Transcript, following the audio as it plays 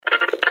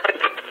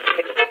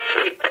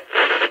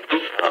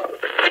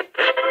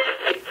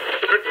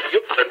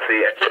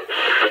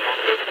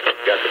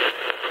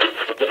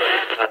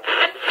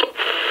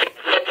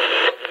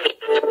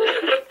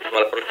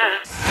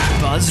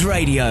Buzz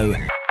Radio.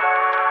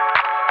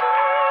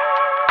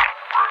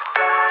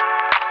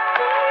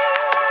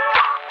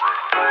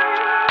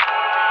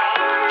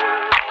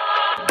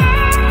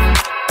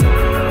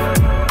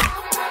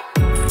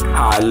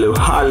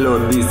 Hello,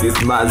 this is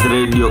Buzz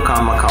Radio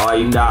kama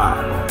kawaida,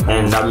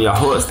 and I'm your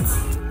host,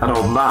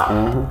 Roba.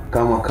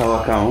 Kama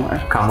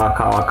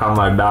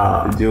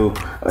da. Jo,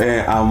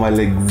 I'm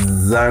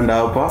Alexander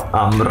hapa.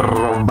 I'm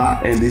Roba.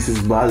 And this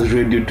is Buzz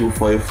Radio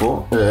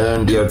 254.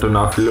 Ndio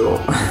tuna flow.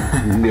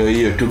 Ndio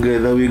hiyo,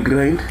 together we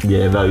grind.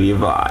 Together we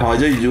vibe.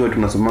 Hawajajua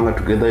tunasemanga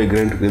together we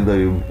grind, together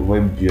we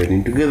vibe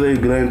journey. Together we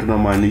grind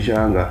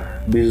tunamaanisha anga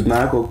business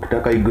yako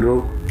ukitaka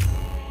igrow,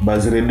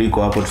 Buzz Radio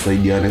iko hapo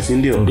tusaidiane, si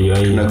ndio?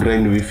 Tuna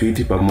grind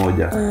vifiti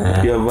pamoja.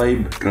 Pia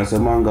vibe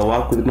tunasemanga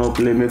work with no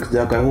play makes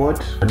Jack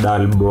what? A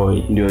dull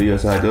boy. Ndio hiyo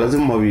sasa.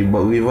 Lazima we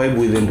vibe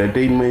with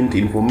entertainment,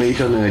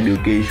 information and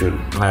education.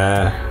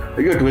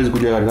 Hiyo tuwezi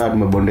kuja katika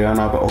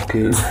tumebondeana hapa,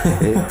 okay.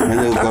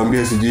 Naweza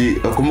kukuambia siji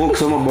akumbuka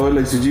kusoma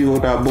biology siji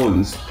what are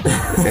bones.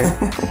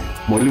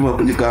 Mwalimu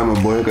akuje kama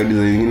boyeka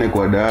design nyingine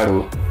kwa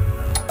daro.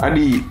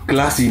 Hadi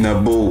klasi ina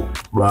bow.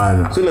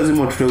 Bana. So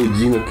lazima tutoe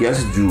ujinga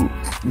kiasi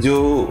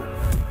juu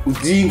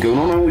ujinga,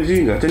 unaona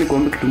ujinga? Acha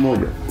nikwambie kitu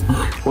moja.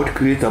 What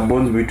creates a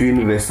bond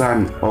between the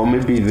son or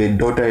maybe the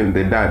daughter and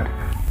the dad?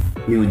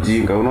 Ni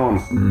ujinga,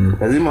 unaona?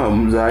 Lazima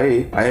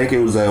mzae aeke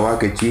uzae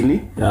wake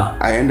chini,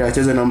 aende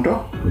acheze na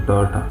mtoto.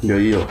 Ndio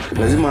hiyo.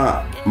 Lazima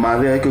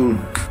madhe yake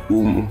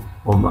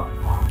Oma.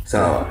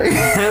 Sawa.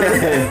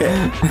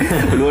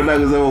 Unaona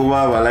kusema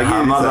baba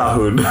lakini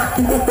motherhood.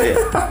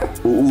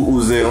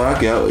 Uzee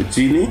wake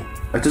chini,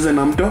 acheze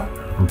na mtoto.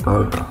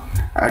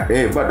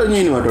 Bado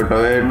nyinyi watoto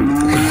wetu.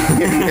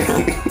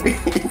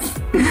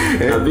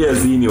 Pia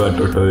sisi ni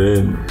watoto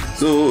wenu.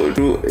 So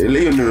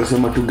leo ndio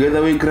nasema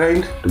together we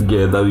grind,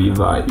 together we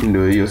vibe.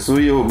 Ndio hiyo. So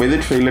hiyo by the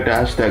way tunaileta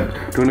hashtag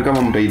tuone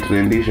kama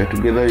mtaitrendisha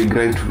together we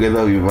grind,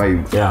 together we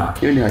vibe.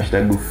 Hiyo ni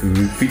hashtag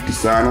fiti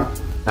sana.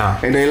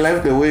 And I like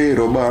the way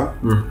Roba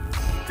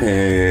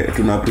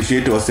tuna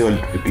appreciate wase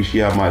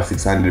walitufikishia ama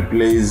 600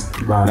 plays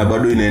na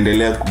bado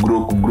inaendelea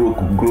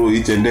kugrow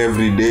each and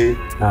every day.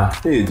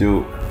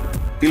 Jo,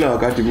 kila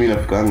wakati mimi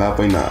nafikanga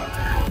hapa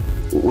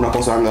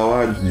unakosanga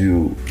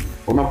waju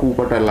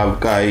unakupata love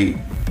kai.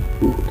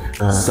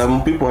 Some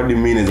people hadi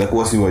mimi naweza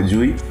kuwa si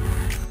wajui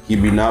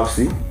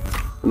kibinafsi,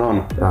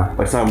 unaona?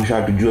 But sasa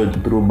mshatujua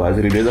through Buzz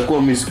Radio. Inaweza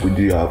kuwa mimi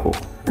sikujui hapo.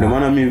 Ndio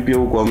maana mimi pia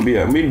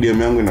hukuambia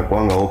medium yangu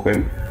inakuanga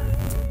open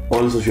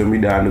all social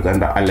media handles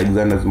under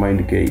Alexander's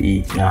Mind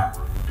KE.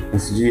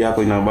 Sijui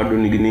yako ina bado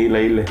ni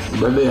ile.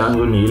 Bado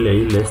yangu ni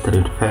ile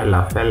street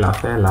fella.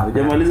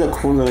 Hujamaliza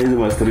kufunza na hizo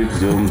ma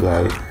streets jo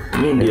mzai.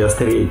 Mimi ndio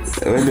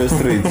streets. Wewe ndio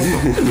streets.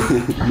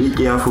 Be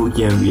careful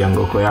ukiambia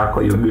ngoko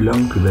yako you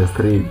belong to the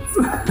streets.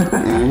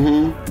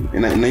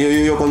 Na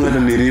hiyo kwanza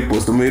ni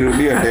repost.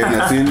 Umeirudia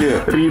tena, si ndio?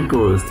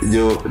 Repost.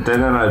 Jo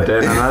tena na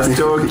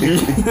choki.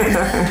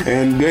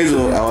 And guys,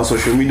 our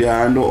social media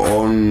handle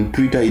on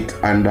Twitter it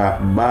under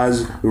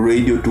Buzz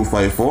Radio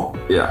 254.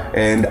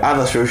 And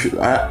other social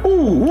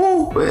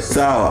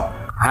sawa.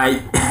 Hi.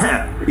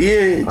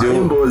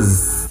 Jo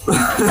boss.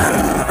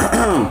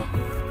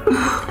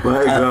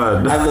 My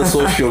God. Other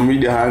social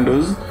media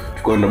handles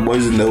tuko na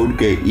Boys in the Hood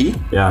KE.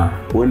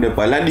 Uende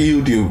pale hadi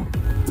YouTube.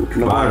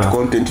 Tunapata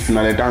content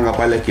tunaletanga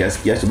pale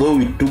kiasi. Though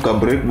we took a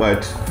break,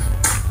 but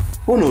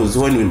who knows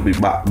when we'll be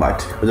back.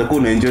 But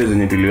unaweza enjoy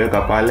zenye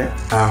tuliweka pale.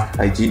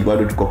 IG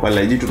bado tuko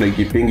pale. IG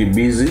tunaikipingi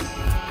busy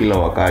kila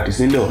wakati,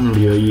 si ndio?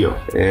 Ndio hiyo.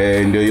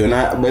 Ndio hiyo.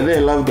 Na by the way,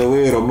 I love the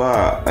way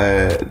Roba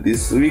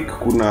this week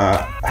kuna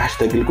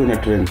hashtag ilikuwa ina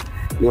trend.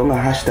 Ilikuwa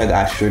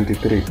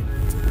 #23.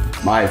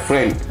 My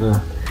friend.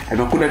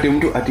 And kuna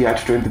mtu ati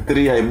at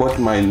 23 I bought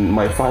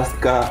my first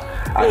car.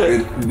 At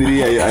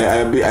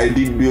 23 I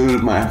did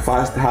build my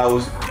first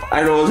house.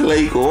 And I was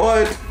like,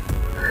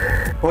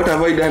 what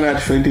have I done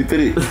at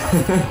 23?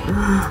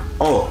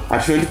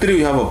 At 23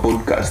 we have a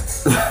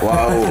podcast.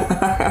 Wow.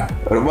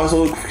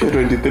 Robaso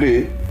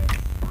 23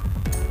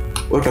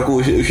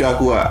 utakuwa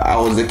ushakuwa I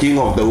was the king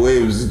of the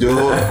waves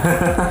jo.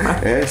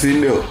 Si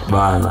ndio?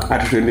 Bana.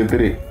 At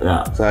 23.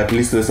 So at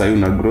least sasa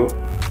una grow.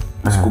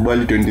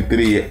 Usikubali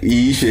 23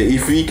 iishe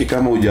ifike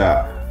kama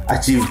uja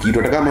achieve kitu.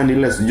 Hata kama ni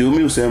less,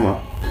 mimi usema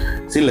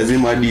si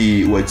lazima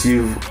hadi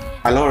uachieve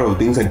a lot of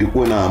things ati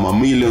kuwa na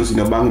millions in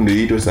a bank ndio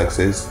ito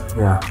success.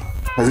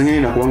 Hazingine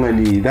inakuanga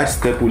ni that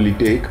step will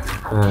take.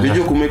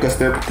 Ndio kumeka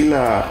step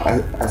kila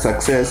a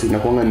success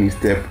inakuanga ni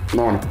step,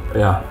 unaona?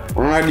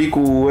 Unaona hadi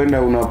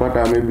kuenda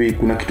unapata maybe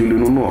kuna kitu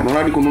ulinunua. Unaona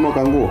hadi kununua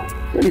kanguo.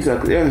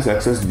 Yani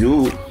success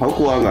juu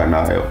haukuanga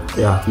nayo.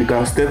 Ni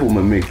kama step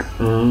umemake.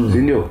 Si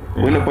ndio?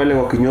 Uenda pale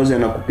kwa kinyozi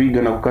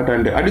anakupiga na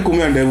kukata hadi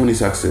kumea ndevu ni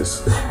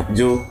success.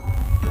 Jo.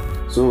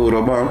 So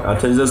Roba,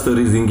 hata hizo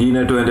stories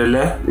zingine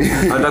tuendelee.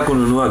 Hata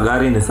kununua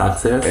gari ni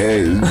success.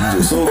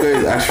 So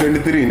guys, at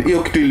 23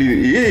 hiyo kitu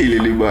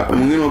ililiba.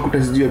 Mwingine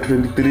wakuta sijui at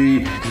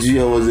 23 I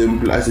was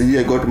employed.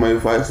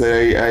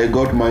 I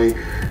got my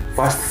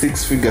first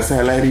 6-figure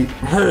salary.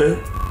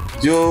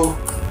 Jo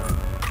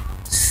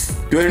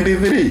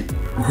 23.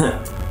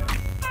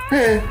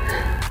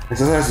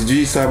 Sasa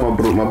sijui saa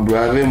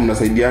mabrother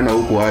mnasaidiana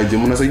huko aje.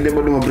 Mnasaidia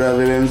bado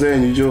mabrother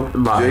wenzenu hiyo.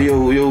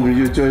 Hiyo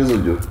hizo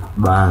jo.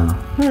 Bana.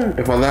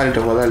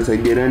 Tafadhali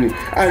saidieni.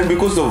 And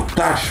because of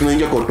that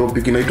tunaingia kwa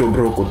topic inaitwa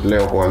bro code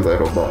leo kwanza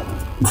roba.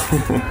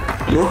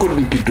 Bro code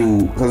ni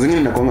kitu saa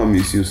zingine inakuwa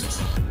misused.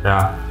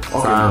 Yeah.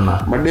 Okay.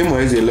 Sana. Mademo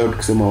hizi leo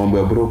tukisema mambo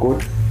ya bro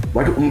code,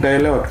 but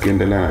mtaelewa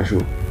tukiendelea na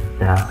show.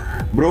 Yeah.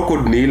 Bro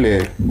code ni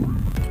ile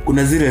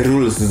kuna zile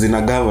rules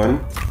zina govern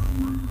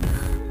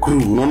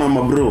crew, unaona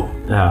mabro.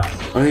 Yeah.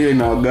 Ile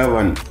ina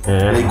govern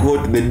like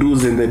what the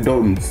do's and the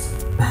don'ts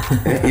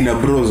in a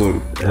bro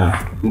zone. Yeah.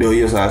 Ndio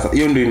hiyo sasa.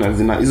 Hiyo ndio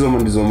zina hizo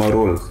ndizo ma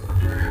rules.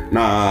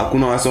 Na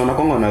kuna wase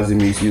wanakonga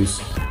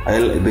misuse.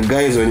 The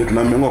guys when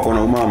tunamenga kwa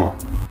na umama.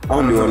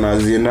 Hao ndio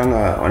wanaziendanga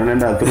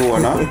wanaenda through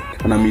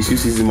wana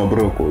misuse hizi ma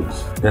bro codes.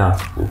 Yeah.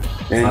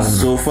 And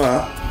so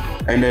far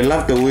and I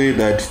love the way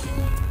that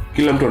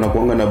kila mtu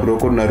anakuanga na bro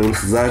code na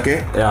rules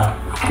zake. Yeah.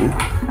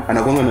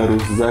 Anakuanga na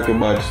rules zake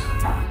but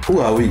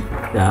who are we?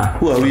 Yeah.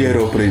 Who are we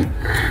aeroplane?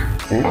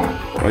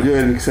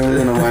 Wajua nikisema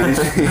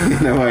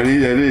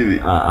inamaanisha nini?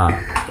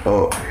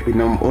 Oh,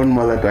 in our own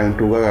mother tongue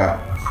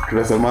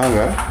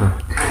tunasemanga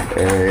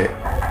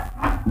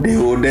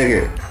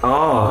deodege.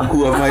 Oh.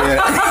 Who am I?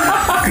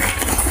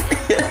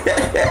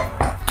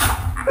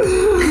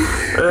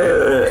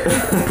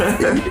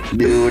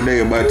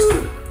 Deodege, but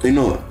you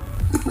know,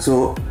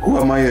 so who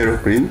am I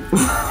aeroplane?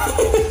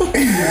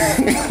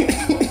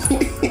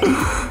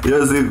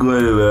 Yo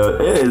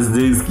kweli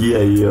sijisikia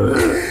hiyo.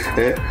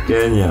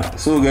 Kenya.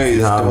 So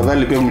guys,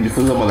 tafadhali pia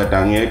mjifunze mother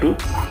tongue yetu.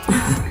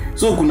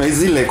 So kuna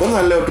zile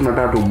kwanza leo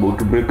tunataka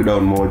to break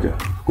down moja.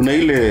 Kuna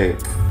ile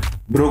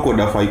bro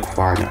code hafai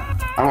kufanya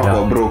ama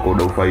kwa bro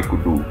code hafai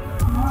kudu.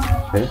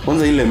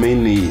 Kwanza ile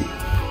main ni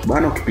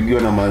bana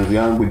ukipigiwa na manzi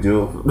yangu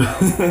jo.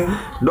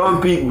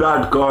 Don't pick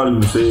that call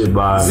msee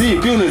bana.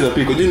 Pia unaweza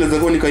pick, unaweza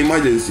kuwa ni ka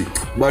emergency.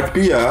 But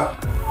pia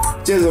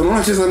cheza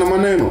na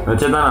maneno.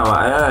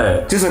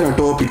 Cheza na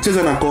topic,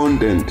 cheza na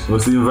content.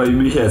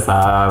 Usivibe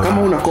sana.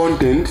 Kama una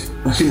content,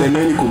 shinda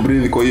nani ku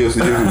breathe kwa hiyo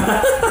sijui.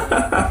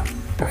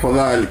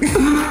 Tafadhali.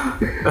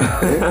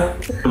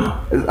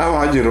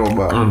 Ama aje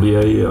roba.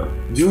 Ndio hiyo.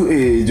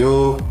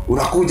 Jo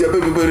unakuja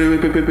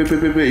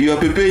pepe you are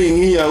preparing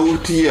here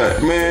out here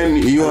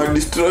man, you are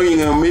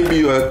destroying and maybe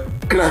you are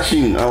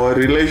crashing our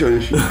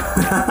relationship.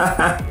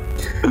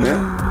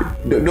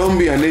 Don't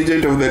be an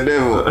agent of the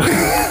devil.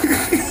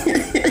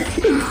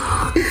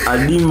 A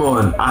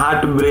demon, a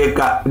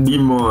heartbreaker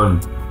demon.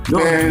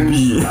 Don't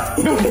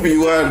be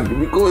one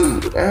because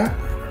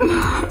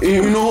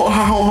you know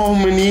how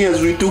many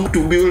years we took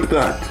to build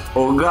that.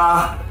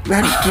 Oga,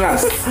 that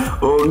trust.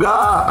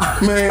 Oga,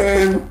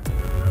 man.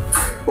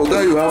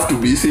 Oga, you have to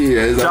be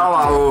serious.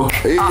 Ciao.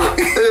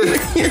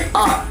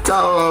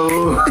 Ciao.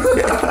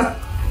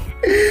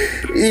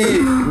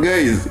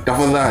 Guys,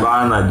 tafadhali.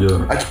 Bana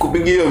jo.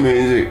 Achikupigia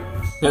mwenje.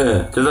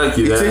 Cheza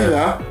kile.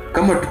 Sasa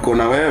kama tuko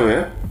na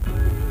wewe,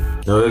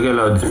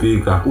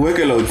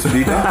 uweke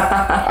loudspeaker.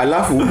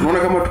 Alafu unaona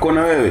kama tuko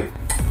na wewe,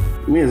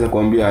 mimi naweza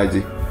kuambia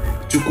aje.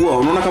 Chukua,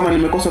 unaona kama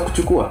nimekosa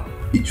kuchukua,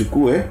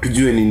 ichukue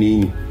tujue ni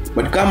nini.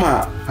 But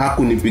kama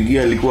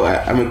hakunipigia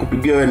alikuwa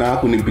amekupigia wewe na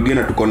hakunipigia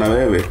na tuko na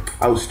wewe,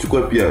 au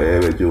usichukue pia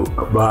wewe jo.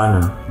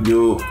 Bana.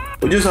 Jo,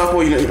 unajua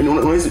hapo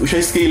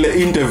ushaisikia ile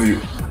interview.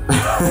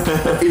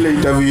 Ile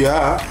interview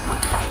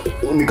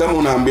ni kama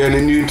unaambia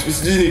ni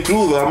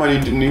truth ama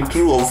ni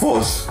true or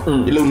false.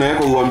 Ile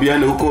unaweka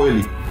uambiane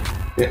ukweli.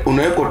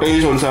 Unaweka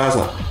tension sasa.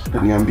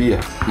 Utaniambia.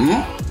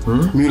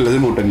 Mimi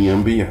lazima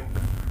utaniambia.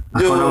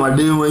 Kuna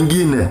mademu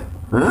wengine.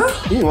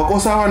 Wako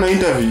sawa na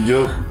interview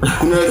jo.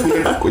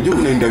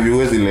 Kuna interview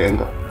wezi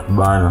lenga.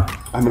 Bana.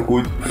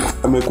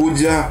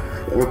 Amekuja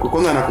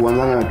kwanza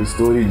anakuanzanga na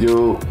story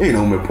jo.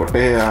 Na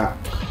umepotea.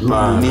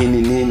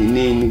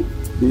 Nini.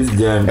 This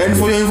gender. And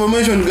for your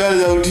information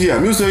guys out here,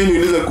 mimi sasa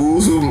niuliza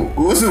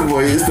kuhusu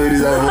boy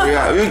stories hapo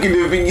ya. Wewe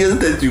kinipigia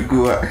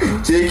sitachukua.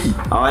 Cheki.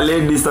 Our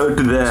ladies out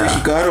there.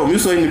 Cheki karo, mimi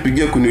sasa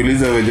nipigia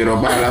kuniuliza wewe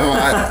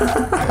robala.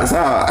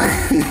 Sawa.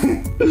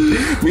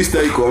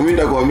 Mr. Iko, mimi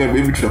nitakwambia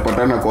baby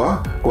tutapatana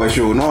kwa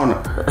show unaona.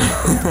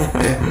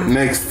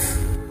 Next.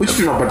 Uchi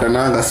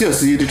tunapatananga, sio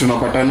siri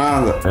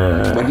tunapatananga.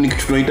 But ni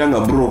kitu tunaitanga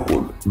bro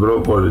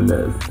code.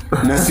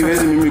 Na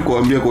siwezi mimi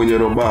kuambia kwenye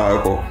roba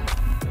yako.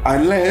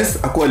 Unless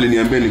akuwa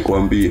aliniambia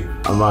nikuambie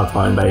ama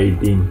kwa under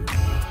 18.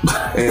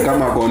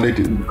 Kama kwa under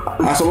 18.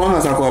 As long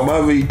as ako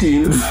above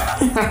 18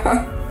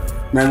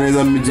 na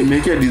naweza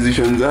mjimekea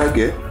decision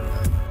zake.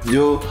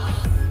 Jo,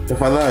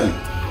 tafadhali.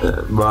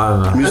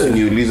 Bana. Mimi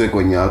niulize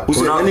kwenye hapo.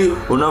 Yaani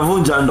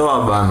unavunja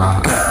ndoa bana.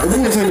 Hebu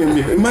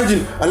niambie,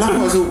 imagine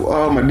alafu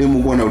wao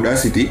mademu kwa na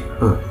audacity.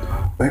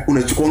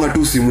 Unachukuanga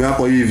tu simu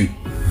yako hivi.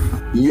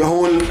 Your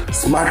whole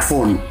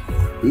smartphone.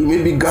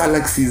 Maybe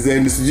Galaxy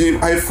and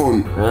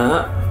iPhone.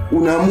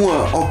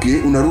 Unaamua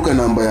okay, unaruka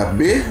namba ya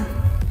B.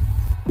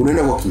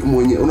 Unaenda kwa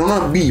mwenye. Unaona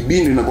B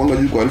ndio inakuanga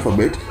juu kwa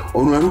alphabet.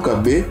 Unaruka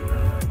B.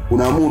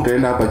 Unaamua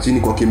utaenda hapa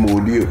chini kwa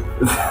kimaudio.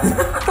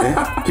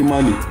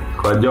 Kimani.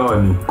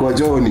 kwa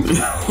Johnny.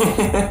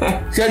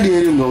 Si hadi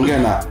heri ungeongea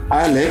na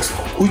Alex,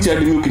 which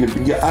hadi mimi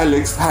ukinipigia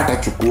Alex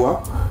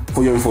hatachukua.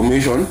 For your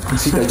information,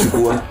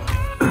 sitachukua.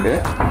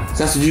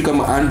 Sasa sijui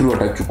kama Andrew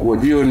atachukua.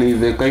 Hiyo ni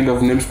the kind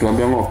of names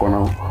tuambia wako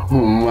nao.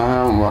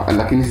 Mama,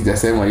 lakini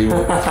sijasema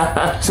hivyo.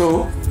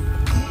 So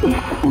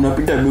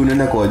unapita bi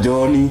unaenda kwa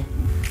Johnny,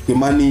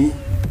 Kimani,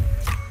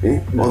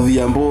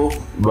 Odhiambo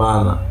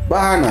bana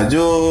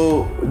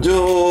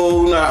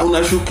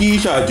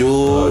unashukisha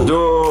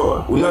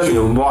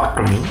unashukisha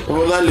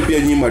tafadhali pia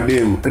nyinyi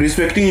madem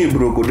respecting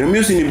bro code.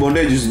 Mimi si ni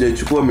bondage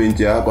sijachukua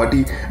menje yako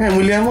ati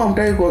mliamua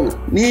mtaki kwa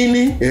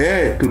nini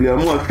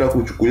tuliamua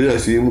tutakuchukulia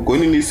simu kwa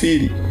nini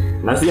siri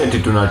na si ati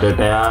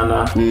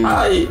tunateteana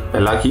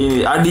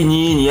lakini hadi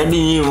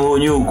nyinyi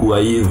mwenyewe kwa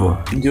hivyo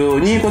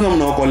nyinyi kwanza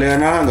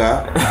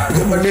mnaokoleananga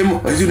madem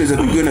unaweza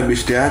kujua na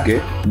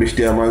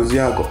beshte ya manzi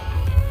yako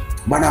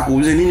bana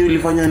kuuliza nini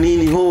ulifanya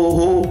nini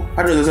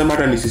hata unasema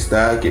hata ni sister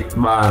yake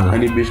bana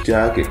ni beshte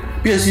yake.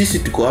 Pia sisi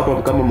tuko hapa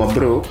kama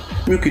mabro.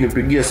 Mimi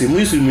ukinipigia simu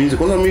hizi mimi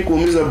kwanza mimi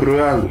kuumiza bro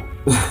yangu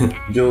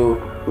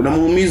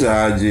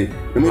unamuumiza aje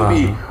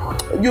mimi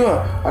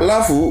unajua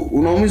alafu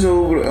unaumiza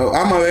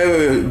ama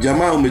wewe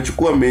jamaa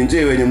umechukua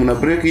menje wenye mna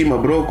break hii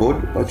mabro code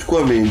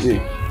wachukua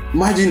menje.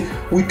 Imagine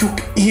we took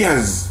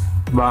years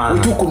we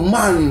took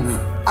months,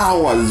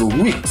 hours,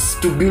 weeks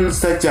to build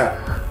such a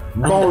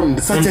bond,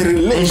 such a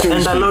relationship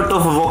and a lot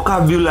of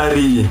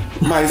vocabulary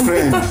my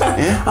friend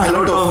a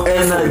lot of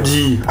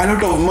energy, a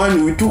lot of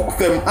money we took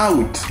them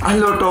out, a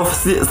lot of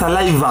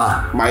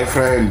saliva my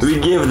friend we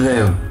gave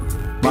them.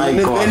 My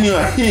God. When you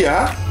are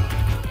here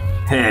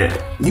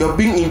you're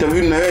being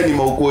interviewed na wewe ni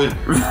maukweli.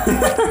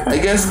 I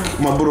guess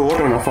mabro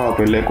wote wanafaa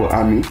peleko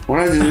army.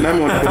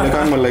 Nami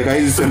wanapelekanga like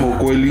hizi sema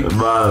ukweli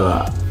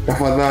bala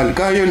tafadhali.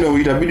 Kama hiyo ndio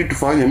itabidi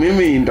tufanye,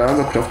 mimi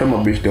nitaanza kutafuta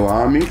mabeshte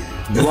wa army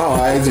wao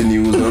hawezi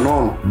niuza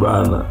unaona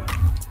bana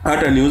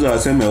hata niuza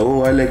waseme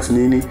Alex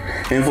nini.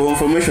 And for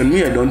information,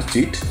 me I don't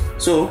cheat,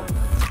 so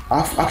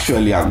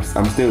actually I'm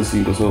still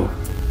single, so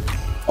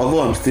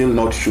although I'm still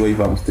not sure if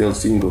I'm still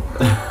single.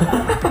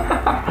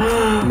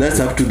 That's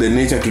up to the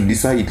nature to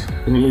decide.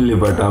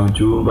 Nilipata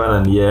mchumba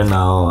na niye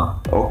naoa.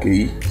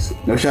 Okay.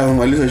 Na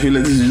ushamaliza shule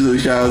hizo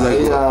ushaanza.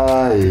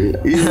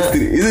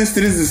 Hizi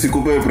streets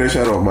zisikupe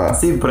pressure roba.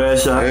 Si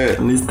pressure,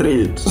 ni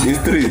street. Ni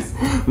street.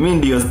 Mimi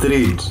ndio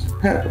street.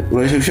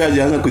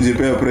 Unashaanza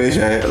kujipea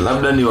pressure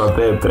labda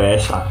niwape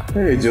pressure.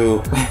 Joe.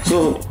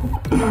 So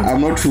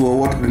I'm not sure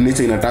what the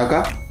nature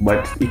inataka, but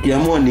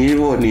ikiamua ni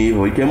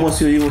hivyo. Ikiamua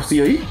sio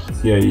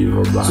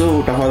hivyo ba.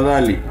 So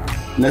tafadhali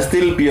na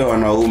still pia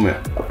wanaume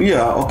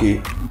pia okay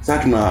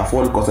sasa tuna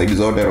fall kwa side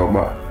zote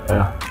roba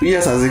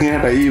pia saa zingine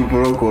hata hii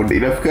bro code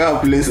inafika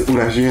place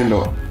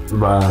unashindwa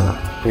bana.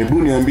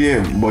 Hebu niambie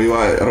boy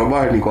wa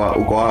roba ni kwa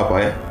uko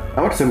hapa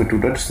ama tuseme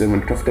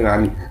tutafute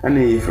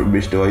nani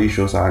best wa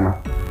show sana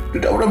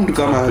tutaona mtu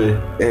kama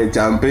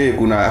champe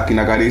kuna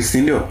akina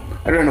Karisi ndio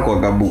hata kwa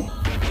Gabu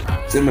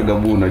sema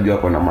Gabu unajua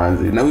kwa na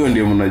manzi na huyo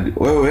ndio mnajua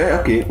wewe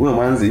okay huyo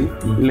manzi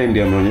ile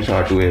ndio ameonyesha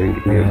watu wengi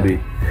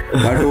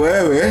watu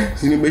wewe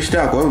si ni best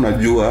yako wewe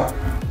unajua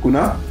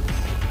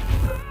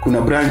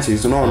kuna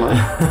branches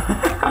unaona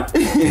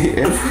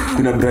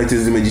kuna branches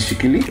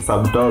zimejishikilia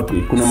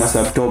subtopics kuna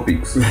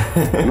subtopics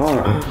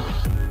unaona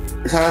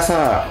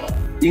sasa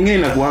ingine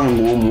inakuwa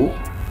ngumu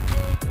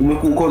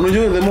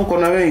unajua demo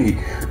kuna wengi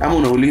ama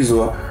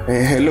unaulizwa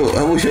hello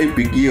au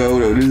shaipigiwa au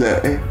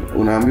unauliza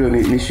unaambiwa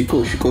ni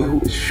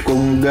shiko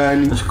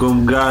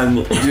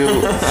mgani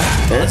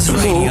so,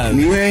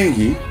 ni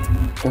wengi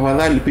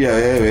tafadhali pia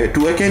wewe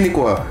tuwekeni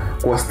kwa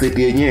state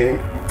yenyewe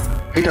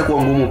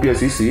itakuwa ngumu pia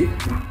sisi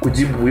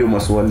kujibu huyo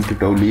maswali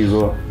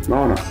tutaulizwa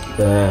unaona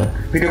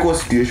itakuwa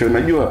situation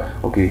najua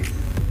okay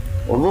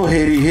although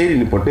heri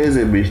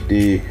nipoteze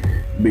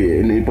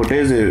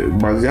nipoteze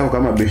manzi yako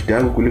kama beshte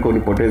yangu kuliko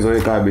nipoteze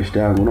wewe kama beshte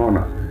yangu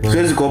unaona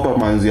siwezi kopa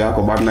manzi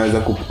yako bado naweza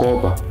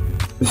kukopa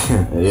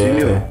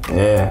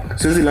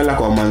siwezi lala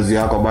kwa manzi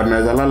yako bado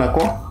naweza lala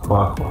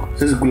kwako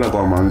siwezi kula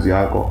kwa manzi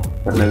yako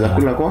bado naweza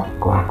kula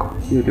kwako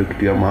hiyo ndio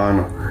kitu ya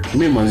maana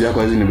mimi manzi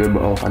yako hizi nibeba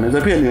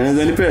anaweza pia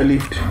niweza nipea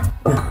lift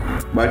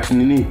but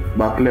nini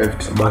back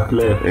left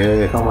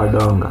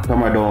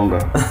kama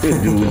donga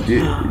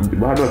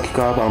bado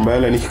akikaa hapa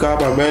mbele nikikaa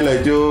hapa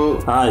mbele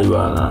hai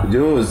bwana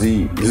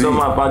jozi hizo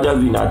mapaja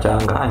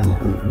zinachanganya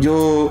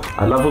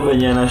alafu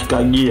venye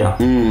anashikagia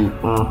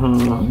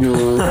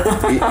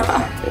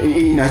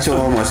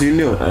inachoma si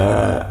ndio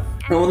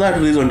na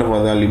that reason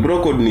tafadhali bro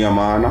code ni ya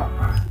maana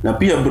na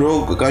pia bro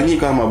kanyi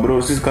kama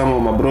bro sisi kama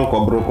mabro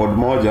kwa bro code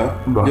moja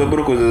ndio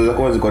bro code za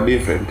kwa ziko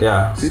different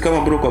sisi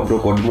kama bro kwa bro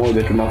code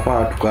moja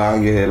tunafaa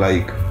tukaange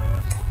like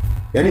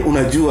yani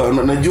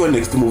unajua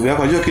next move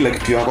yako unajua kila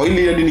kitu yako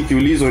ili hadi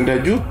nikiulizwa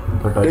nitajua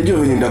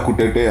venye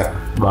ndakutetea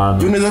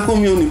juu unaweza kuwa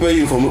mimi unipe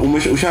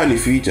information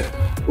ushanificha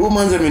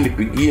manza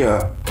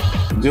amenipigia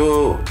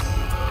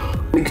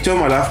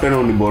nikichoma alafu tena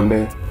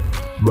unibonde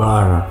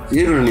bana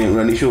hiyo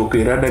unanishow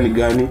okay rada ni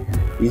gani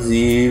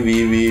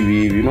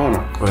hivi unaona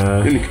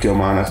hiyo ni kitu ya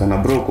maana sana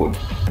bro code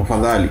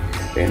tafadhali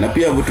na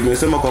pia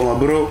tumesema kwa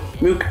mabro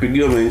mimi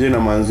ukipigiwa menje na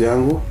manzi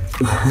yangu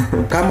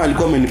Kama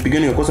alikuwa amenipigia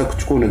nikakosa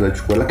kuchukua unaweza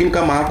chukua, lakini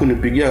kama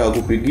hakunipigia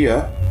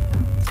akupigia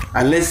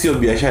unless sio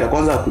biashara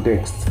kwanza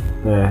akutext.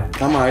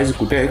 Kama hawezi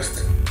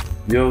kutext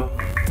hiyo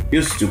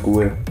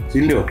sichukue, si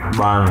ndio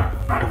bana?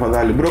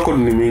 Tafadhali bro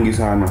code ni mingi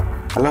sana.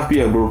 Alafu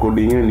pia bro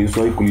code yenyewe ni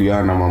swai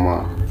kuliana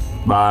mama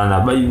bana,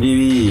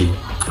 baby.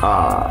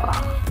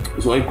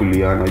 Swai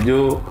kuliana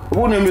jo.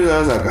 Hapo niambia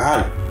sasa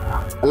kahali.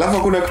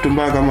 Alafu kuna kitu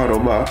mbaya kama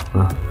Roba.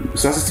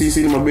 Sasa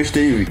sisi ni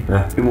mabeshte hivi.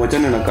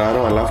 Tumwachane na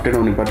Karo alafu tena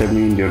unipate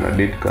mimi ndio na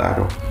date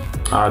Karo.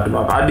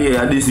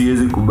 Hadi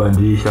siwezi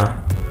kubadilisha.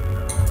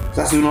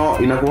 Sasa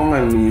inakuanga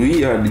ni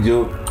weird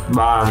jo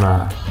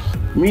bana.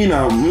 Mimi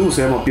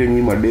usema pia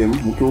nyinyi madem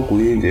mkiwa huko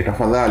nje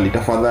tafadhali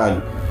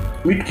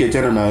mimi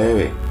tukiachana na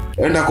wewe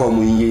enda kwa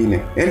mwingine,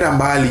 enda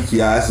mbali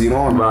kiasi,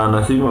 unaona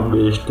bana? Si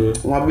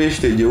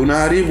mabeshte je,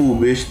 unaharibu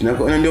ubeshte.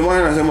 Na ndio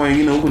maana nasema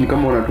wengine huko ni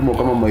kama unatumwa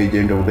kama my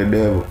agent of the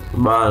devil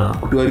bana,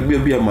 kutuharibia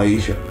pia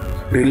maisha,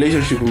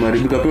 relationship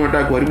imeharibika pia.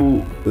 Unataka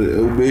kuharibu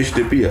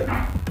ubeshte pia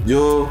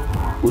jo,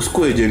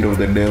 usikue agent of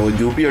the devil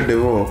juu pia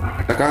devil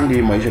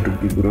atakangi maisha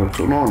tukibro,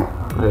 unaona.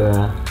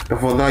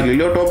 Tafadhali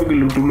leo topic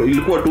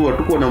ilikuwa tu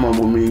hatuko na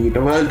mambo mengi.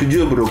 Tafadhali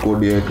tujue bro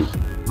code yetu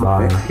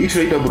bana. Hii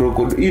tunaita bro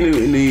code.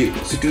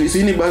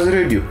 Hii ni Buzz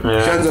Radio.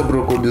 Shanza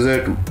bro code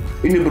zetu.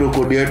 Hii ni bro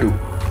code yetu.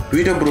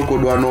 Tuita bro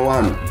code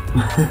 101.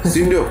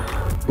 Si ndio?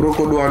 Bro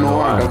code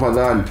 101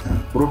 tafadhali.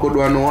 Bro code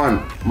 101.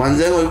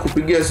 Manzengo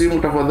ikupigia simu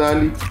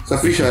tafadhali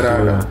safisha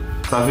rada.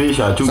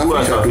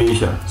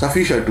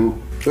 Safisha tu.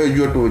 Wewe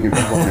jua tu wenye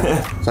kufanya.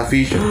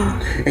 Safisha.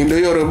 Ndio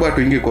hiyo Roba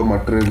tuingie kwa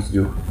matrends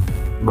jo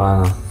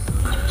bana.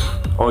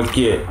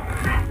 Okay,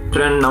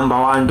 trend number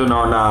 1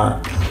 tunaona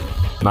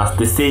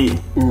Nasty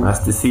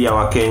C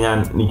ya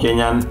Kenya. Ni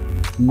Kenyan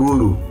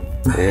guru.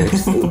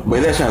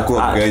 Baada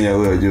shakuwa Kenya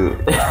wewe jo.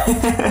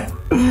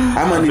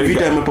 Ama ni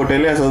vita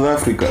amepotelea South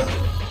Africa.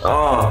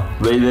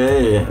 By the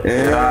way,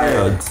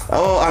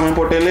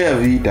 amepotelea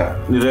vita.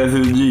 Ni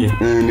refugee.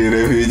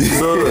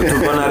 So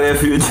tuko na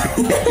refugee.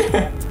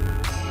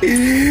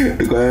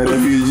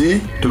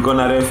 Tuko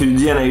na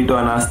refugee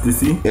anaitwa Nasty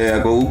C.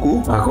 Ako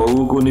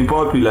huku ni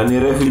popular, ni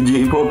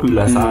refugee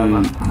popular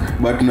sana.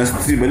 But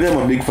Nasty C, but I'm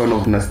a big fan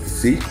of Nasty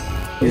C.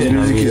 His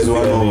music is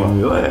one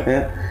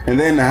over. And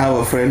then I have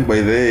a friend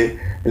by the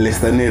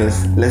Lester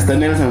Nels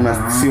and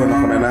Nasty C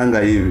wanafanana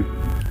hivi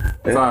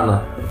sana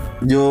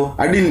jo.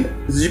 Hadi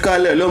sijika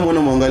leo muone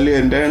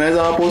muangalie,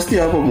 naweza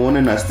wapostia hapo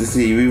muone Nasty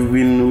C. We've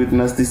been with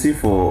Nasty C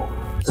for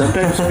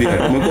sometimes pia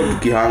tumekuwa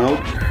tukihang out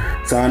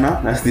sana.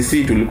 Nasty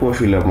C tulikuwa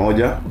shule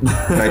moja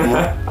right mo.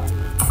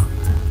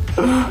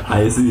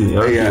 I see.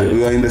 Okay. Yeah, we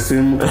were in the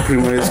same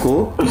primary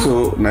school.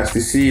 So Nasty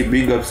C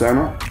big up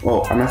sana.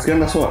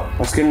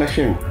 Anasikianga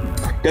sheng.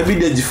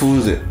 Tabidi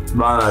ajifunze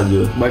bana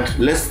jo. But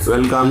let's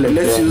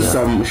use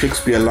some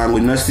Shakespeare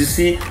language. Nasty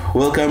C,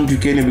 welcome to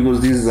Kenya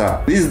because this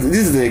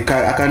is a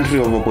country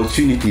of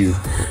opportunities.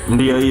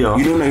 Ndio hiyo.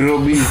 You know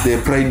Nairobi is the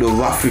pride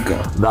of Africa.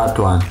 That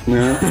one.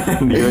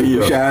 Ndio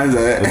hiyo.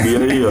 Ndio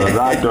hiyo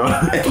that one.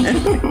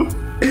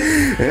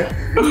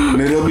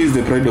 Nairobi is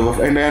the pride of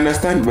Africa. And I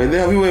understand, but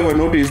have you ever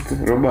noticed,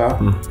 Roba,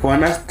 for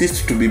an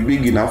artist to be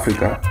big in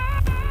Africa,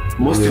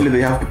 mostly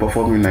they have to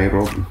perform in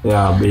Nairobi.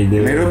 Yeah, baby.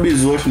 Nairobi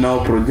is what now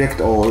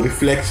project or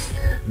reflects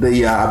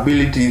their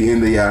ability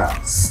and their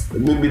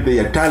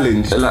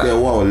talent to their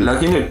world.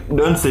 Lakini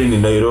don't say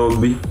in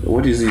Nairobi.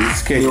 What is it?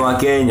 It's Kenya. Ni wa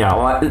Kenya.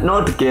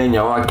 Not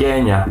Kenya, wa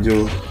Kenya.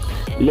 Jo.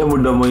 Ile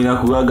mudomo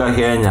inakuaga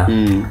Kenya.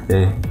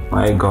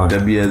 My God.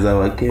 Tabia za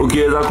wa Kenya.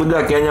 Ukiweza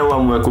kuja Kenya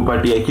uamue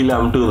kupatia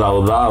kila mtu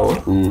dhao.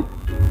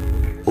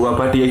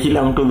 Uwapatie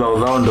kila mtu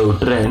dhao ndio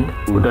utrend.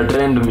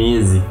 Utatrend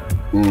miezi.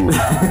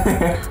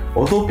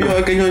 Also pia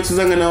wa Kenya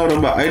wanachezanga na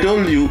Roba. I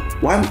told you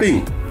one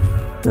thing.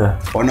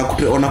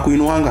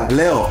 Wanakuinuanga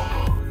leo.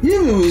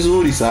 Hivi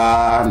vizuri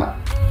sana.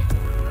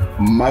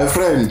 My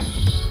friend.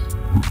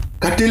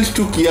 Katils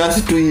tu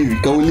kiasi tu hivi.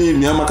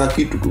 Kaulimi ama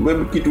kakitu.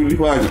 Baby kitu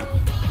ulifanya.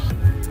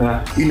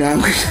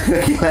 Inaangusha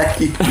kila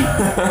kitu.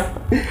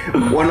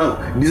 Wana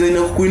design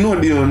ya kuinua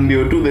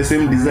ndio tu the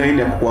same design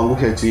ya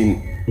kuangusha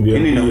chini.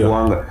 Yaani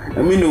inakuanga.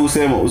 Na mimi ndio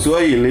usema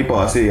usiwahi lipa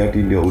wasee ati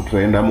ndio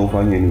utrend ama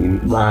ufanye nini.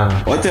 Bana.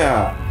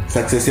 Wacha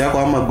success yako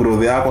ama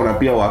growth yako na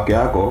pia work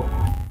yako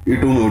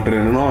itu ni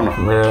utrend, unaona?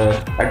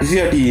 Ati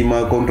si ati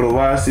ma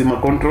controversy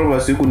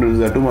huko ndio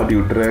zinatuma ati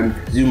utrend.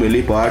 Sio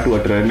umelipa watu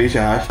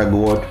watrendisha hashtag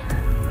what.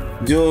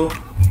 Jo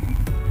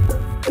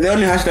the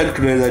only hashtag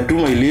tunaweza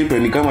tuma ilipe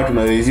ni kama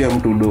tunawezia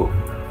mtu do.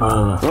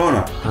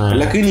 Unaona?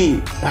 Lakini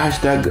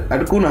hashtag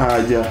hakuna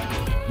haja.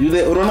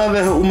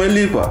 Unaona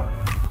umelipa.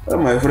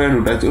 My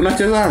friend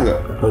unachezanga.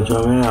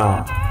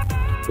 Utachomea.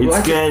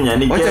 It's Kenya,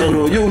 ni Kenya.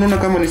 Bro, unaona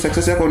kama ni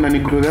success yako na ni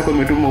growth yako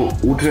imetuma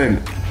utrend.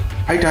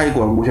 Haitaki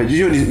kuangusha.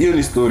 Hiyo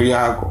ni story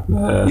yako.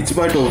 It's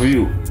part of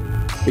you.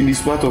 And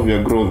it's part of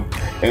your growth.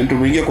 And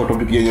tumeingia kwa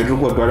topic yenye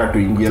tulikuwa tuara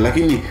tuingia,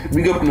 lakini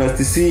big up to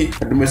Nasty C.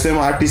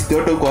 Tumesema artist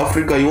yote kwa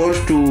Africa, you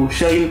want to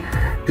shine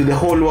to the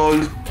whole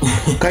world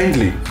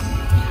kindly.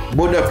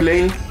 Board a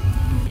plane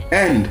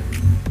and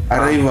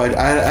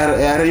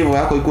arrive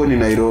yako iko ni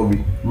Nairobi.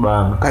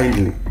 Bam.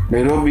 Kindly.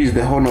 Nairobi is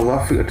the Horn of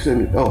Africa.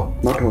 Tuseme,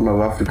 not Horn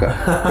of Africa.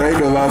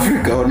 Pride of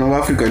Africa. Horn of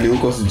Africa ni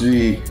huko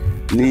sijui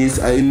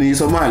ni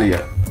Somalia.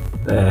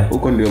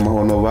 Huko ndio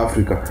Horn of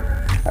Africa.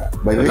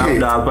 By the way,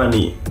 hapa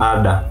ni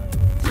Ada.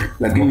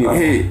 Lakini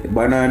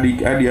bana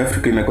hadi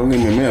Africa inakonga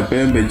imemea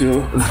pembe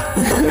jo.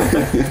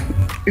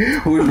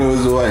 Who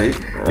knows why?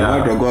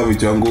 Watu wako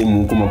vichwa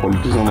ngumu huko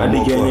mapoliticians.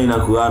 Hadi Kenya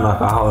inakuwa na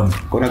kahon.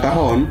 Kuna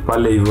kahon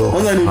pale hivyo.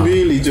 Kwanza ni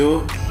mbili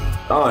jo.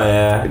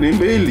 Ni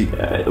mbili.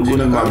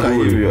 Kuna kaka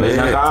hivyo.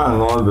 Inakaa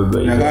ng'ombe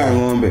bwana. Inakaa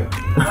ng'ombe.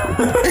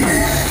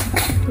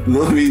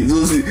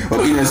 Zosi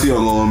Wakenya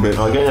sio ng'ombe.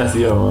 Wakenya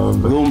sio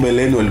ng'ombe. Ng'ombe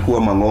leo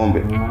walikuwa mang'ombe.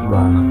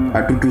 Bana.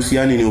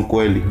 Hatutusiani ni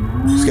ukweli.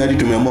 Sikiadi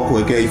tumeamua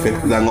kuwekea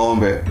effect za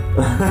ng'ombe.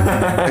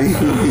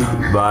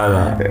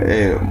 Bana.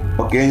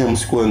 Wakenya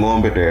msikuwe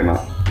ng'ombe tena.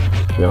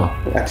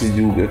 Ati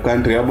juu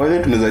country baadhi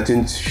tunaweza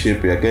change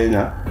shape ya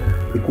Kenya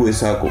ikuwe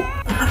sako.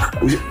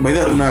 Baadhi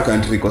tuna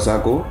country kwa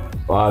sako.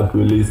 Watu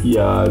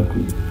ulisikia watu.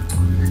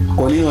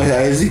 Kwa nini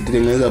hawezi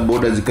tengeneza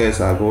border zikae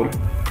sako?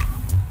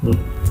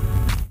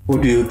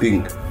 What do you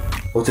think?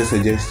 What's a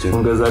suggestion?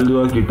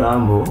 Ungezaliwa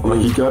kitambo,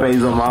 wakichora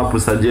hizo mapu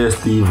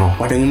suggest hivyo.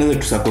 Watengeneze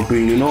tusako tu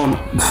nini unaona?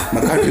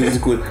 Na country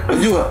ziko.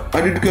 Unajua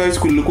hadi tukiwa high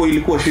school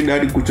ilikuwa shida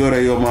hadi kuchora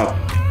hiyo map.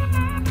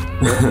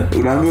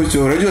 Unaambiwa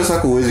chora, unajua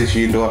sako huwezi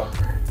shindwa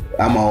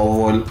ama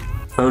oval.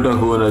 Sasa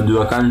utakuwa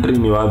unajua country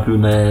ni wapi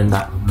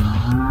unaenda.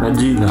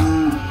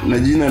 Na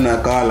jina na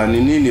kala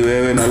ni nini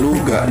wewe na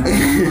lugha.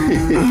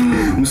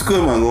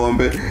 Msikoe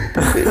mang'ombe.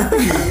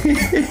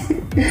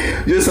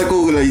 Just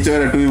sako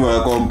unaichora tu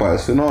hiyo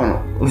compass, unaona?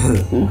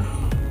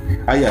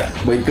 Aya,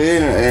 but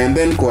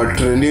then kwa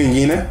trend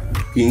nyingine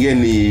kinge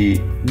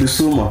ni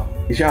Dusuma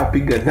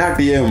ishapiga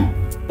 30M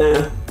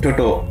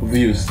total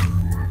views.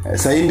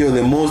 Sasa ndio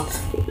the most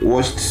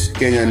watched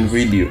Kenyan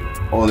video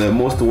or the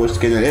most watched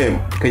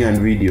Kenyan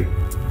video.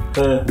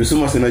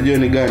 Dusuma sinajua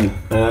ni gani?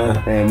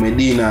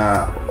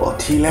 Medina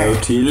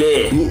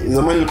Otile.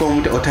 Zamani nilikuwa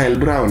mtu Otile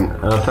Brown.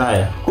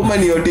 Kuma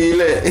ni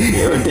Otile.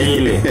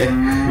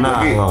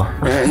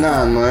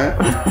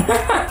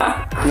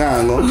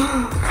 Nango.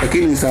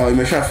 Lakini sawa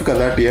imeshafika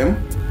 30M.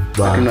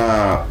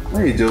 Tuna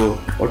hiyo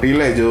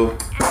Otile jo.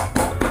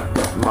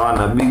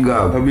 Bana big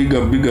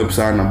up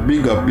sana.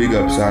 Big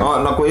up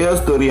sana. Na kwa hiyo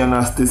story ya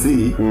Nasty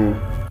C.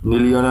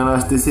 Niliona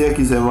Nasty C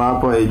akisema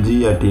hapo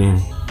IG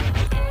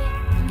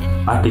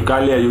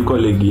atikali yuko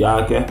ligi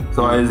yake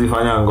so hawezi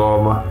fanya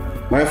ngoma.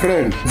 My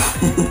friend.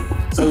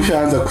 So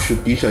ushaanza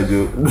kushukisha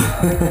jo.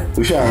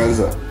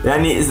 Ushaanza.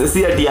 Yani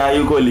si ati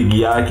yuko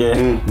ligi yake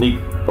ni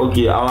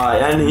okay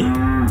yani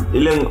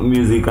ile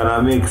music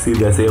ana make si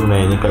the same na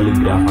yenye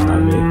Calligraph ana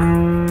make.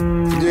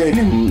 Je,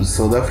 ni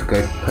South Africa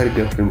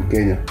Calligraph from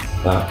Kenya.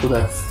 So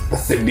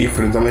that's the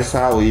difference.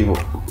 Amesahau hivyo.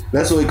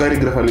 That's why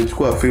Calligraph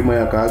alichukua frame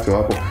ya kaacho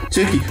hapo.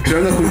 Cheki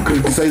tunaanza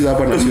ku-criticize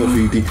hapa na sio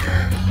fiti.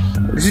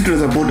 Sisi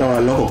tunaweza put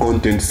our local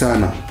content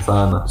sana.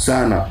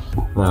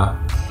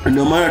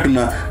 Ndio maana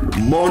tuna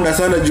bonda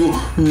sana juu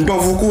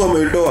ndovuku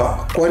ametoa.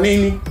 Kwa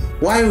nini?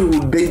 Why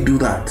would they do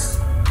that?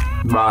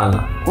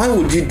 Bana. Why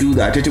would you do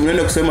that? Eti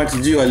mnaenda kusema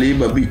tijio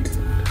aliiba beat.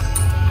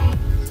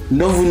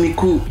 Ndovu ni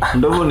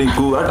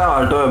kuu hata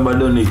watoe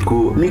bado ni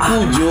kuu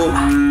jo.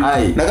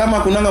 Na kama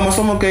kunanga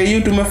masomo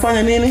KU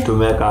tumefanya nini?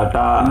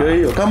 Tumekataa. Ndio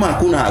hiyo kama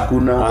hakuna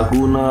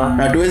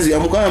hatuwezi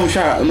amkana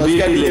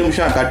unasikia ile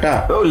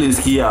mshakataa. Wewe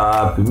ulisikia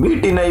wapi?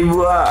 Beat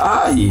inaibua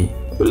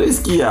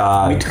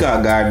ulisikia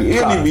beat gani?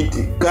 Hiyo ni beat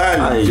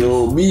kali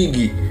jo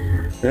bigi.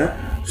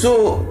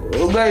 So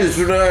guys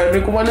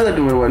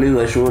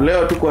tumemaliza show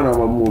leo. Tuko na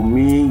mambo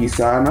mingi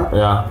sana.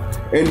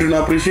 And tuna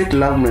appreciate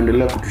love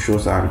mnaendelea kutushow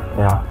sana.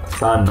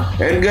 Sana.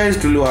 And guys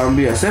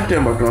tuliwaambia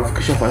September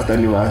tunafikisha first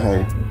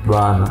anniversary.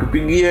 Bana.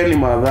 Tupigieni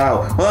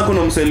madhao.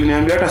 Kuna mseli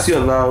niambia hata sio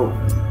dhao.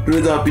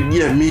 Tunaweza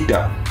wapigia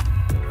mita.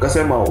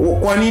 Tukasema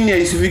kwa nini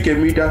haisifike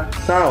mita?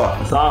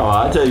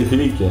 Sawa, acha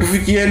ifike.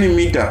 Tufikieni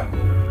mita.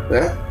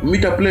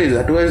 Mita plays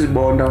hatuwezi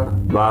bonda.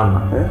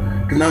 Bana.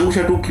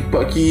 Tunaangusha tu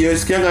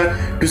kiasikianga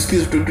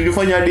tusikize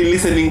tulifanya hadi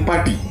listening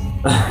party.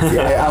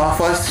 Our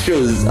first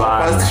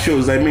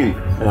shows I mean.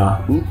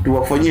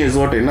 Tuwafanyie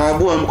zote. Na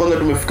abu kwanza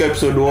tumefika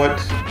episode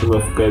what?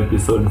 Tumefika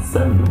episode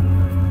 7.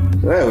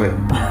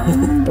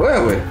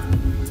 Wewe.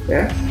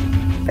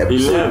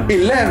 Episode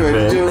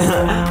 11 jo.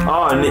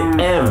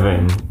 Ni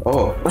Evan.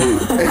 So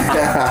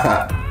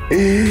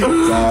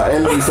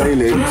L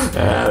silent.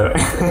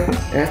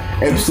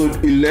 Episode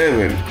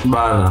 11.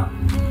 Bana.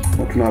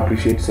 Tuna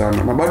appreciate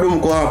sana. Na bado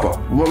mko hapa.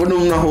 Bado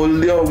mna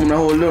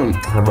hold on.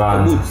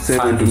 Bana.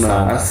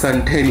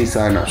 Asanteni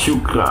sana.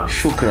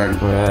 Shukran.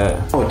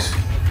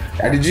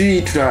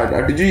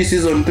 Atujui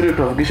season 3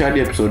 tutafikisha hadi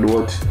episode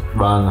what?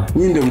 Bana.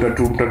 Nyinyi ndio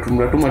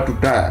mtatuma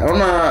tuta.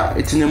 Naona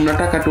chenye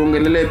mnataka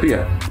tuongelelee pia.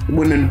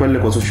 Hebu nenda pale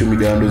kwa social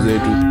media handle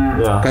zetu.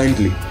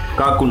 Kindly.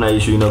 Kama kuna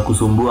issue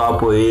inakusumbua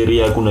hapo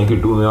area, kuna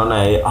kitu umeona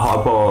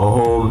hapo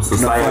home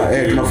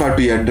society, tunafaa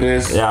tu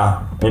address.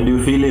 And you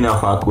feel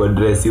inafaa ku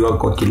address iwa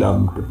kwa kila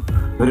mtu.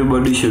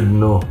 Everybody should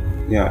know.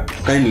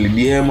 Kindly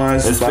DM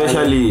us,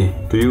 especially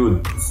to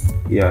youth.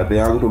 Yeah, the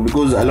young people,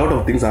 because a lot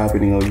of things are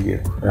happening out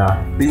here. Yeah.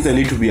 Things that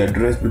need to be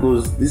addressed,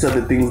 because these are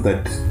the things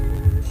that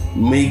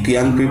make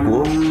young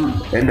people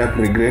end up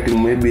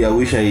regretting. Maybe I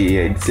wish I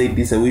had said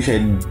this, I wish I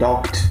had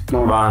talked.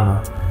 No.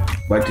 Bana.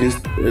 But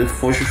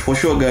for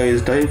sure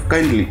guys,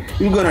 kindly,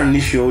 you got an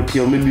issue out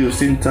here, maybe you've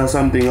seen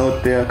something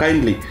out there,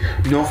 kindly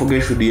do not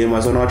forget to DM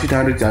us on our Twitter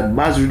handle at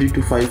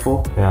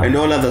BuzzReady254, and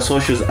all other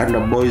socials under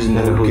Boys in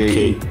the Hood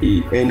KE.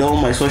 And all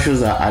my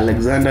socials are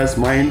Alexander's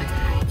Mind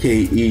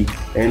KE.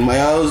 And I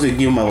also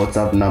give my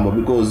WhatsApp number,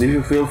 because if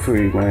you feel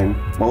free, man,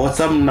 my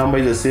WhatsApp number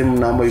is the same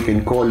number. You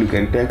can call, you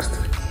can text,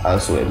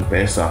 also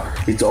M-Pesa.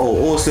 It's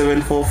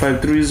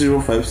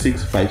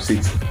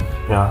 0745305656.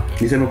 Yeah.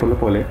 Niseme pole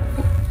pole.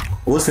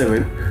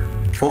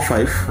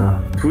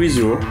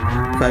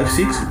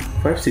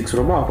 0745305656.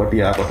 Roba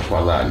apatia hapo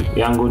tafadhali.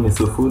 Yangu ni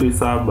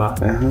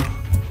 07.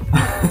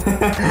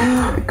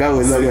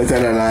 Kawe zali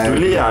achana nayo.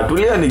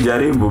 Tulia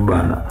nijaribu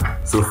bana.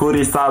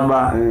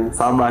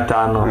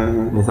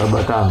 0775 ni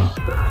 75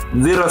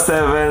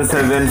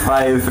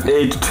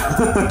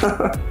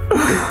 077582.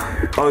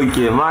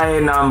 Okay, my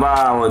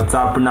number,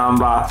 WhatsApp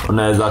number,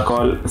 unaweza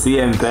call, si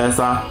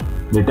M-Pesa,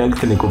 ni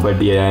text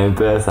nikupatie ya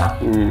M-Pesa.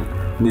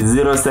 Ni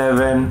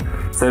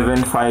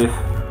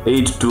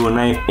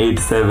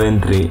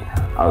 0775829873.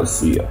 I'll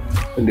see you.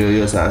 Ndio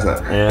hiyo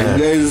sasa. And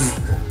guys,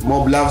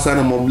 mob love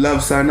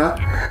sana.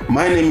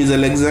 My name is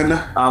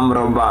Alexander. I'm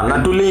Roba.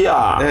 Natulia.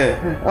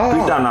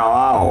 Pita na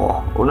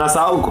wao.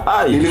 Unasahau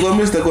ai.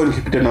 Nilikwambia sitakuwa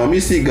nikipita na wao.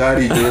 Mimi si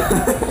gari jo.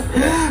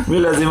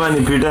 Mimi lazima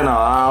nipite na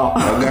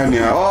wao. Gani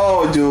ya?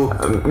 Jo.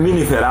 Mimi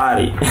ni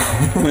Ferrari.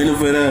 Mimi ni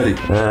Ferrari.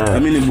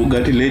 Mimi ni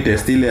Bugatti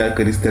latest ile ya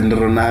Cristiano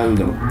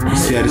Ronaldo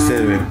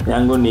CR7.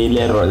 Yangu ni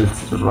ile Rolls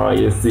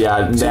Royce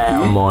ya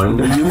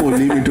Diamond. Jimu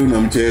limi tu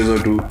na mchezo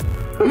tu.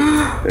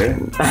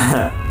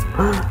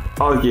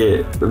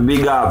 Okay, big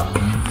up.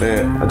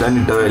 Hata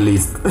nitoe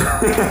list.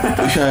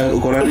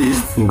 Uko na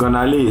list? Niko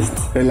na list.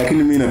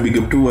 Lakini mimi na big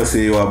up tu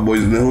wase wa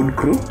Boys in the Hood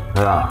crew.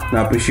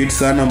 Na appreciate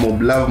sana,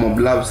 mob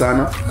love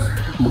sana.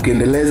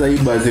 Mkiendeleza hii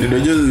Buzz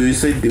Radio, we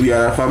said we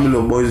are a family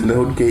of Boys in the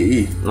Hood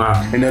KE.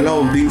 And a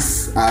lot of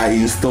things are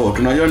in store.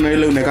 Tunajua na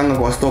ile unekanga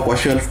kwa store, kwa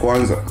shelf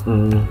kwanza.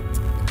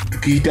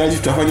 Tukihitaji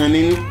tutafanya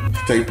nini?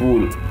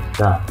 Tutaipull.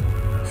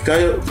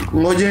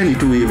 Ngojeni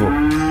tu hivyo.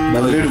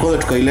 Na vile kwanza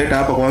tukaileta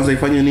hapa kwanza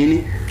ifanye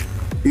nini?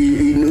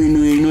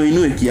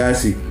 Inue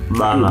kiasi.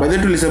 But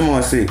then tulisema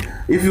wase,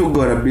 if you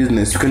got a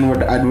business, you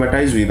can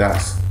advertise with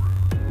us.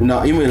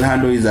 Now email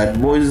handle is at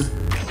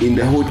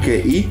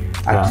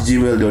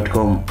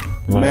boysinthehoodke@gmail.com.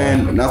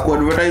 Man, na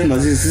kuadvertise na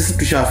sisi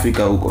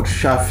tushafika huko,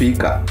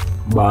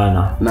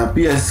 bana. Na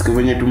pia siku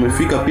venye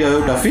tumefika pia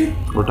wewe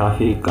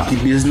utafika.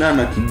 Kibusiness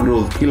na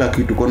kigrowth, kila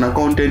kitu. Kuna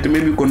content,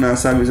 maybe kuna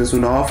services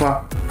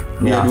unaoffer.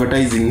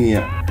 Advertising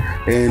here.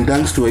 And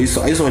thanks to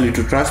ISO only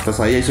to trust us.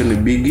 ISO ni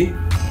biggie.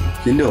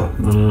 Ndio.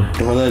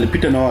 Tafadhali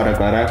pita na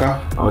haraka.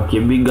 Okay,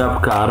 big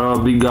up Karo,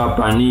 big up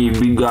Ani,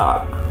 big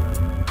up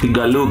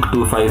Look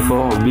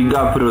 254, big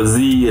up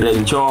Rosie,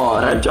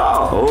 Rencho.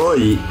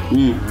 Oi.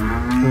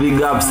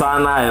 Big up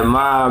sana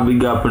Emma,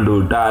 big up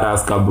Ndutara,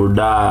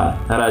 Skabuda,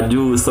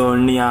 Raju,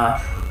 Sonia,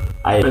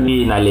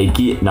 Irene na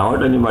Leki. Na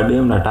wote ni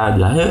madem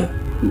nataja.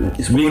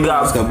 Big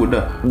up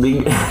Skabuda.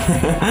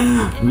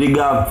 Big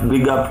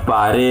up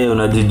Pare,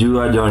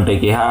 unajijua John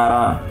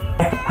Tekehara.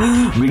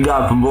 Big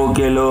up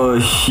Mbokelo,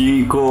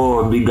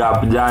 Shiko, big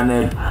up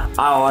Janet.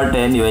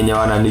 Wote ni wenye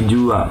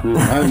wananijua.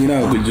 Mimi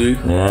nakujui.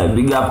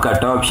 Big up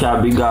Katopsha,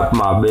 big up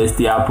my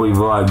bestie hapo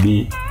hivyo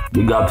Abi.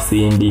 Big up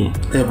Cindy.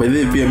 By the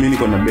way pia mimi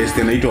niko na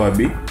bestie anaitwa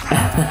Abi.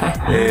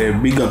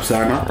 Big up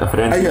sana.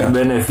 Friends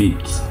benefit.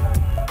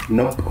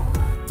 Nope,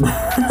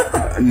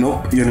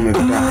 hiyo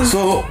nimekataa.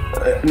 So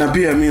na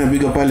pia mimi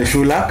napiga pale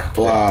Shulak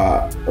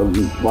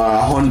wa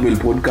Hornbill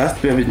podcast,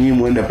 pia nyinyi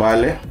muende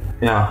pale.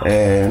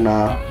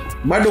 Na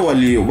bado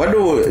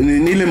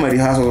ni ile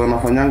marihaso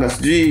wanafanyanga,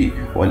 sijui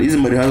hizi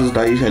marihaso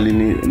zitaisha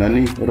lini.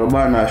 Nani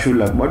Roba na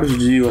Shulak bado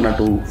sijui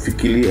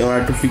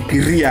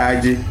wanatufikiria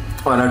aje.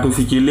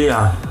 Wanatufikiria.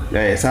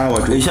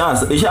 Sawa tu.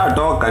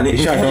 Ishatoka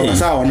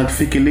sawa,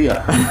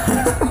 wanatufikiria.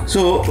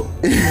 So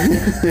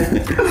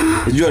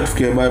jua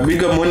tufikie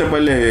big up mwone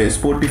pale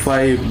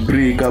Spotify,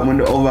 Breaker,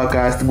 mwone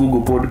Overcast,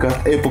 Google Podcast,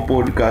 Apple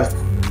Podcast,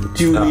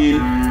 TuneIn.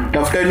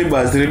 Tafutani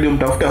Buzz Radio,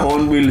 mtafuta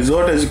Hornbill,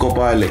 zote ziko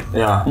pale.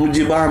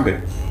 Mjibambe.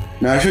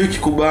 Na show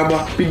ikikubamba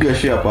piga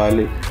share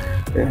pale.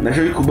 Na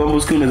show ikikubamba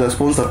usikie unaweza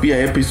sponsor pia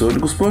episode.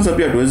 Kusponsor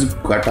pia tuwezi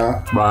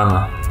kukataa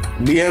bana.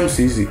 DM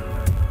sisi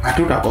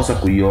hatutakosa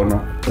kuiona.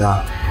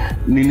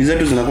 Nini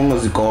zetu zinakonga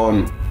ziko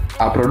on.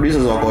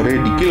 Producers wako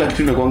ready, kila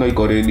kitu inakonga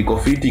iko ready, iko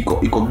fit,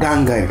 iko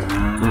ganga.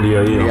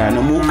 Ndio hiyo.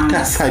 Na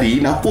muktasari,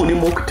 na huu ni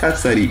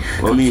muktasari.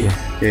 Okay.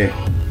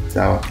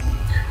 Sawa.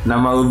 Na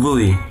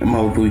maudhui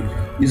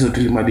hizo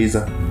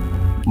tulimaliza.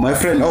 My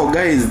friend,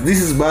 guys,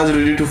 this is Buzz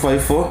Radio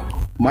 254.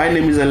 My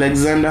name is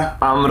Alexander.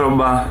 I'm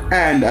Roba.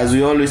 And as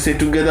we always say,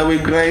 together we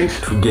grind,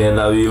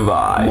 together we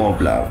vibe. More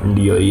love.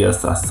 Ndio hiyo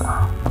sasa.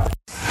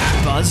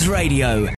 Buzz Radio.